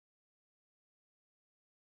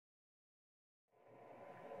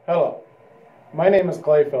Hello, my name is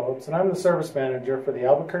Clay Phillips and I'm the Service Manager for the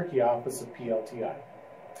Albuquerque office of PLTi.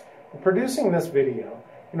 I'm producing this video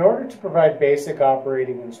in order to provide basic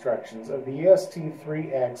operating instructions of the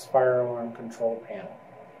EST3x fire alarm control panel.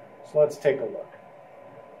 So let's take a look.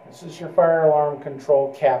 This is your fire alarm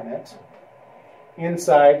control cabinet.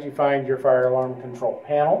 Inside you find your fire alarm control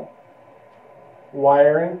panel,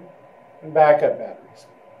 wiring, and backup batteries.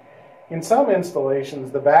 In some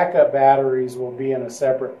installations, the backup batteries will be in a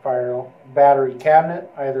separate fire battery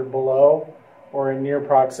cabinet, either below or in near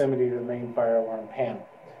proximity to the main fire alarm panel.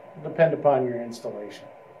 It will depend upon your installation.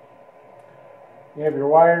 You have your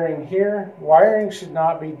wiring here. Wiring should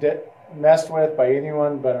not be messed with by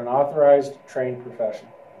anyone but an authorized, trained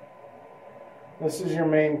professional. This is your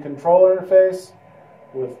main control interface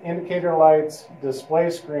with indicator lights, display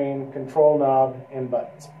screen, control knob, and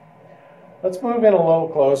buttons. Let's move in a little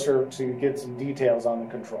closer to get some details on the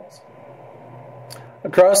controls.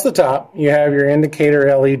 Across the top, you have your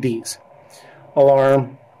indicator LEDs.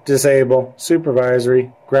 Alarm, disable,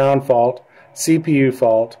 supervisory, ground fault, CPU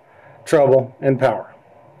fault, trouble, and power.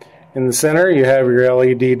 In the center, you have your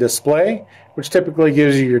LED display, which typically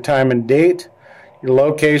gives you your time and date, your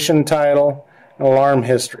location title, and alarm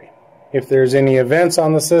history. If there's any events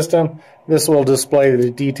on the system, this will display the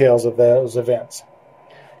details of those events.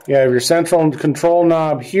 You have your central control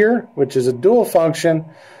knob here, which is a dual function.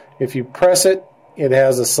 If you press it, it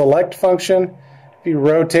has a select function. If you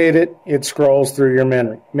rotate it, it scrolls through your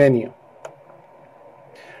menu.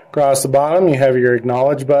 Across the bottom, you have your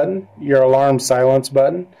acknowledge button, your alarm silence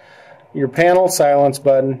button, your panel silence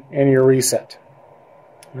button, and your reset.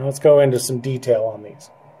 Now let's go into some detail on these.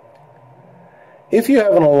 If you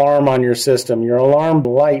have an alarm on your system, your alarm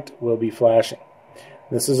light will be flashing.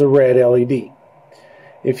 This is a red LED.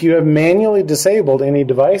 If you have manually disabled any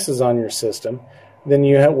devices on your system, then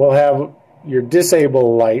you will have your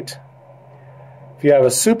disable light. If you have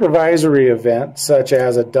a supervisory event, such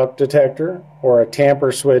as a duct detector or a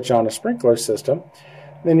tamper switch on a sprinkler system,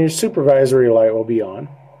 then your supervisory light will be on.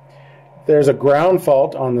 If there's a ground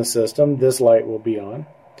fault on the system, this light will be on.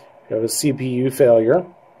 If you have a CPU failure,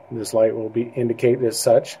 this light will indicate as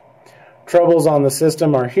such. Troubles on the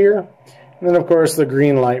system are here, and then of course the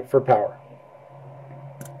green light for power.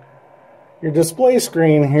 Your display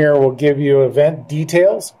screen here will give you event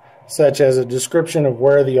details, such as a description of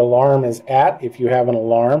where the alarm is at. If you have an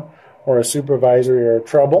alarm or a supervisory or a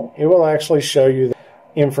trouble, it will actually show you the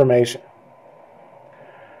information.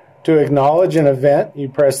 To acknowledge an event, you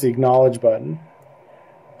press the acknowledge button.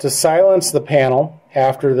 To silence the panel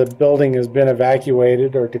after the building has been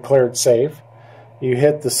evacuated or declared safe, you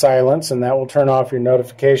hit the silence, and that will turn off your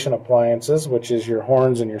notification appliances, which is your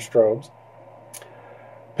horns and your strobes.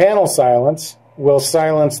 Panel silence will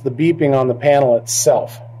silence the beeping on the panel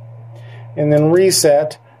itself, and then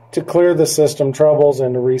reset to clear the system troubles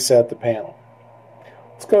and to reset the panel.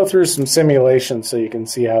 Let's go through some simulations so you can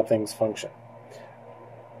see how things function.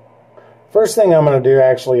 First thing I'm going to do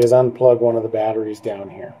actually is unplug one of the batteries down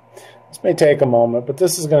here. This may take a moment, but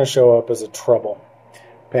this is going to show up as a trouble.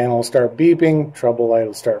 Panel will start beeping, trouble light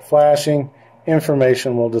will start flashing,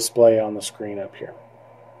 information will display on the screen up here.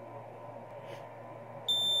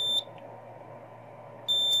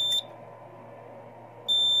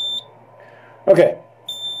 Okay,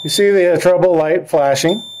 you see the trouble light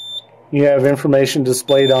flashing. You have information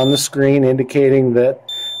displayed on the screen indicating that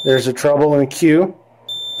there's a trouble in the queue,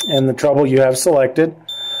 and the trouble you have selected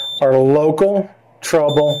are local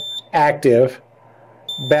trouble, active,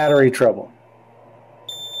 battery trouble.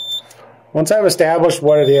 Once I've established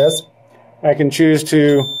what it is, I can choose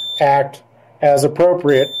to act as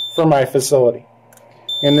appropriate for my facility.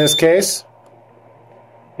 In this case,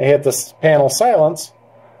 I hit the panel silence,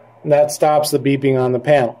 and that stops the beeping on the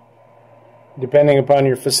panel. Depending upon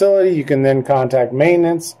your facility, you can then contact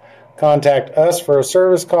maintenance, contact us for a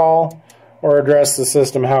service call, or address the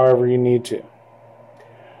system however you need to.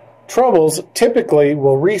 Troubles typically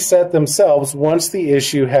will reset themselves once the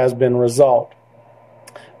issue has been resolved,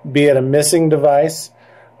 be it a missing device,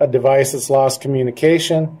 a device that's lost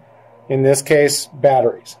communication, in this case,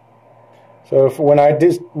 batteries. So when I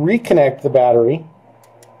reconnect the battery,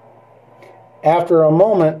 after a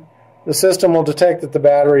moment, the system will detect that the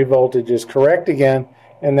battery voltage is correct again,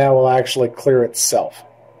 and that will actually clear itself.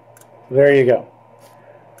 There you go.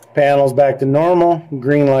 Panel's back to normal,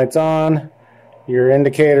 green light's on, your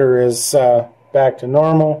indicator is back to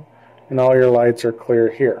normal, and all your lights are clear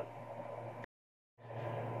here.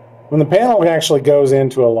 When the panel actually goes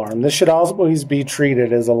into alarm, this should always be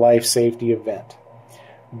treated as a life safety event.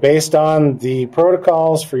 Based on the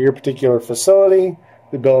protocols for your particular facility,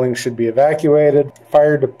 the building should be evacuated,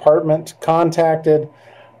 fire department contacted,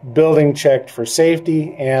 building checked for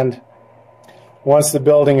safety, and once the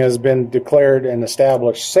building has been declared and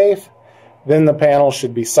established safe, then the panel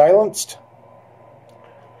should be silenced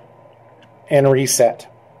and reset.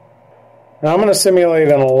 Now I'm going to simulate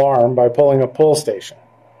an alarm by pulling a pull station.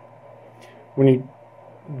 When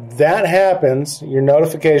that happens, your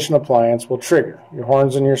notification appliance will trigger, your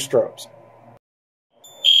horns and your strobes.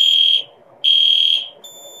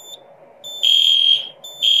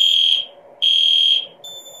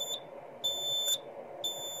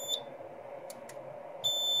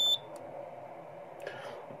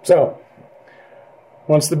 So,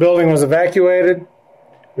 once the building was evacuated,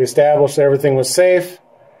 we established everything was safe,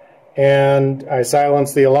 and I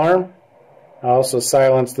silenced the alarm. I also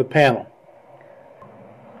silenced the panel.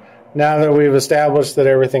 Now that we've established that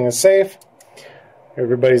everything is safe,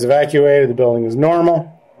 everybody's evacuated, the building is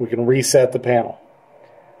normal, we can reset the panel.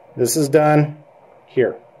 This is done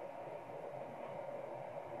here.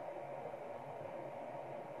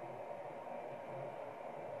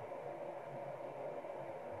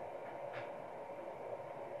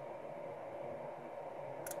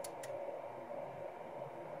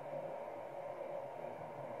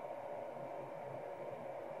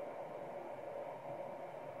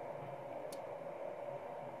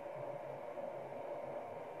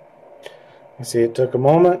 You see it took a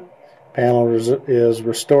moment. Panel is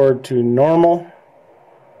restored to normal.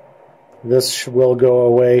 This will go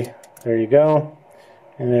away. There you go.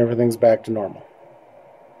 And everything's back to normal.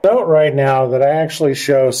 Note right now that I actually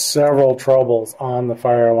show several troubles on the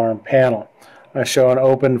fire alarm panel. I show an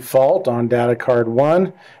open fault on data card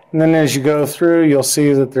 1, and then as you go through you'll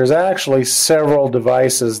see that there's actually several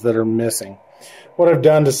devices that are missing. What I've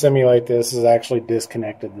done to simulate this is actually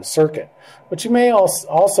disconnected the circuit. But you may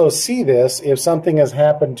also see this if something has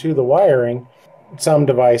happened to the wiring, some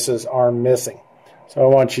devices are missing. So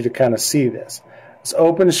I want you to kind of see this. This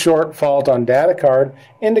open short fault on data card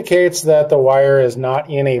indicates that the wire is not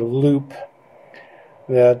in a loop,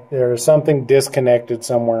 that there is something disconnected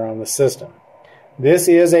somewhere on the system. This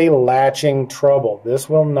is a latching trouble. This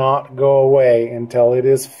will not go away until it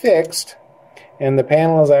is fixed and the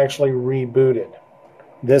panel is actually rebooted.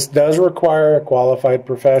 This does require a qualified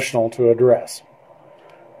professional to address.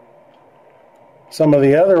 Some of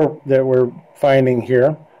the other that we're finding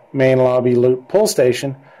here, main lobby loop pull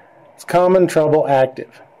station, is common trouble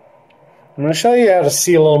active. I'm going to show you how to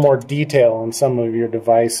see a little more detail on some of your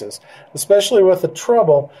devices. Especially with the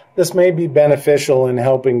trouble, this may be beneficial in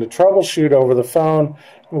helping to troubleshoot over the phone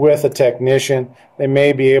with a technician. They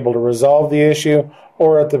may be able to resolve the issue,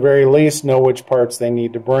 or at the very least know which parts they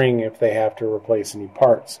need to bring if they have to replace any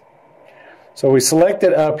parts. So we select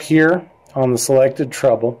it up here on the selected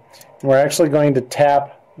trouble, and we're actually going to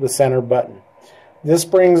tap the center button. This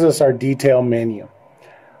brings us our detail menu.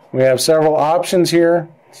 We have several options here.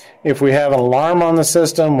 If we have an alarm on the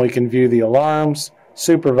system, we can view the alarms,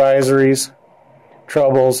 supervisories,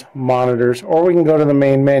 troubles, monitors, or we can go to the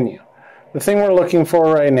main menu. The thing we're looking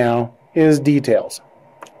for right now is details.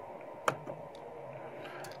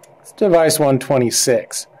 It's device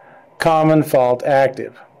 126, common fault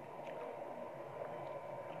active.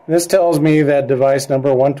 This tells me that device number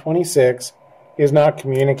 126 is not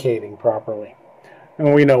communicating properly.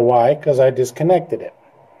 And we know why, because I disconnected it.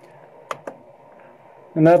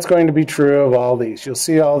 And that's going to be true of all these. You'll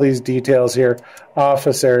see all these details here.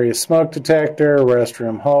 Office area smoke detector,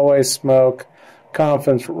 restroom hallway smoke,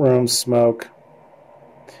 conference room smoke,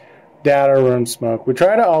 data room smoke. We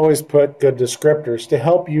try to always put good descriptors to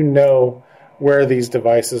help you know where these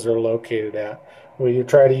devices are located at. We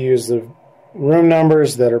try to use the room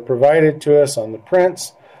numbers that are provided to us on the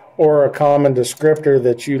prints or a common descriptor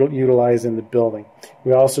that you utilize in the building.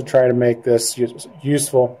 We also try to make this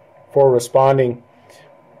useful for responding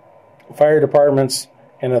fire departments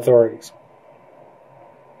and authorities.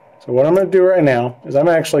 So what I'm going to do right now is I'm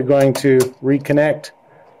actually going to reconnect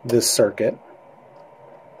this circuit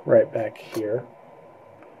right back here.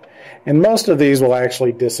 And most of these will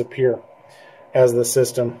actually disappear as the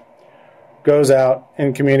system goes out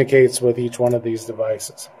and communicates with each one of these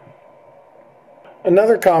devices.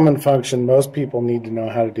 Another common function most people need to know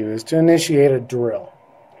how to do is to initiate a drill.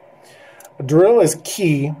 A drill is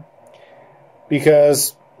key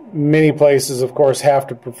because many places, of course, have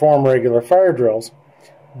to perform regular fire drills,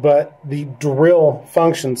 but the drill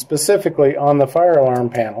function specifically on the fire alarm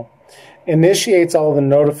panel initiates all the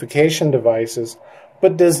notification devices,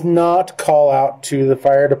 but does not call out to the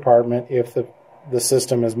fire department if the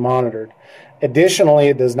system is monitored. Additionally,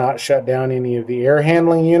 it does not shut down any of the air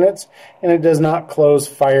handling units, and it does not close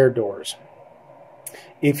fire doors.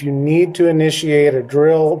 If you need to initiate a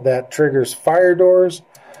drill that triggers fire doors,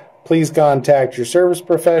 please contact your service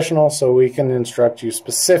professional so we can instruct you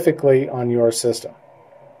specifically on your system.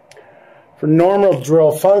 For normal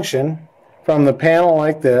drill function, from the panel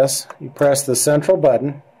like this, you press the central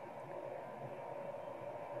button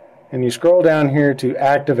and you scroll down here to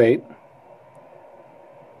activate,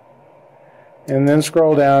 and then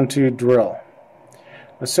scroll down to drill.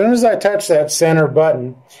 As soon as I touch that center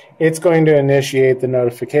button, it's going to initiate the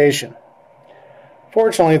notification.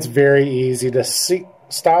 Fortunately, it's very easy to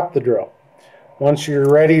stop the drill. Once you're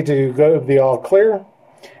ready to go the all clear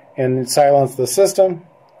and silence the system,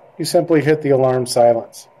 you simply hit the alarm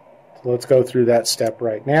silence. So let's go through that step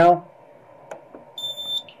right now.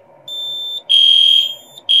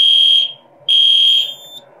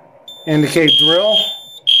 Indicate drill.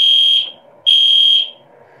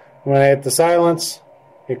 When I hit the silence,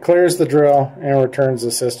 it clears the drill and returns the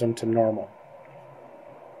system to normal.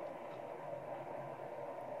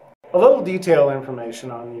 A little detailed information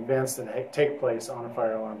on the events that take place on a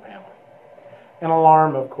fire alarm panel. An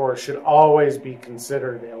alarm, of course, should always be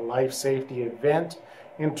considered a life safety event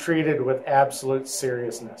and treated with absolute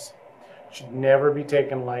seriousness. It should never be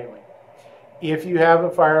taken lightly. If you have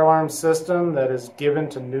a fire alarm system that is given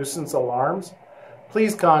to nuisance alarms,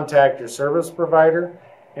 please contact your service provider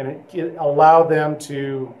and allow them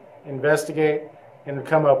to investigate and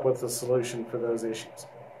come up with a solution for those issues.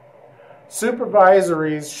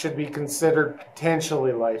 Supervisories should be considered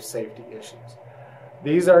potentially life safety issues.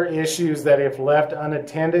 These are issues that, if left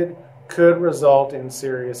unattended, could result in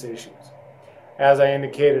serious issues. As I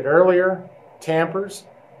indicated earlier, tampers,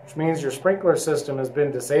 which means your sprinkler system has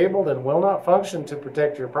been disabled and will not function to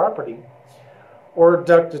protect your property, or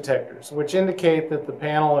duct detectors, which indicate that the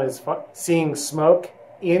panel is seeing smoke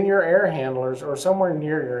in your air handlers or somewhere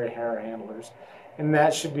near your air handlers, and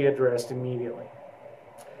that should be addressed immediately.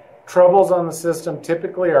 Troubles on the system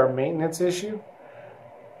typically are a maintenance issue.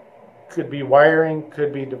 Could be wiring,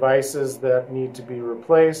 could be devices that need to be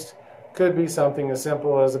replaced, could be something as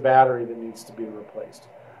simple as a battery that needs to be replaced.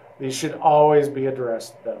 These should always be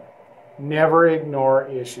addressed though. Never ignore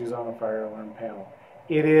issues on a fire alarm panel.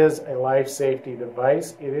 It is a life safety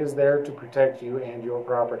device. It is there to protect you and your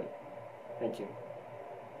property. Thank you.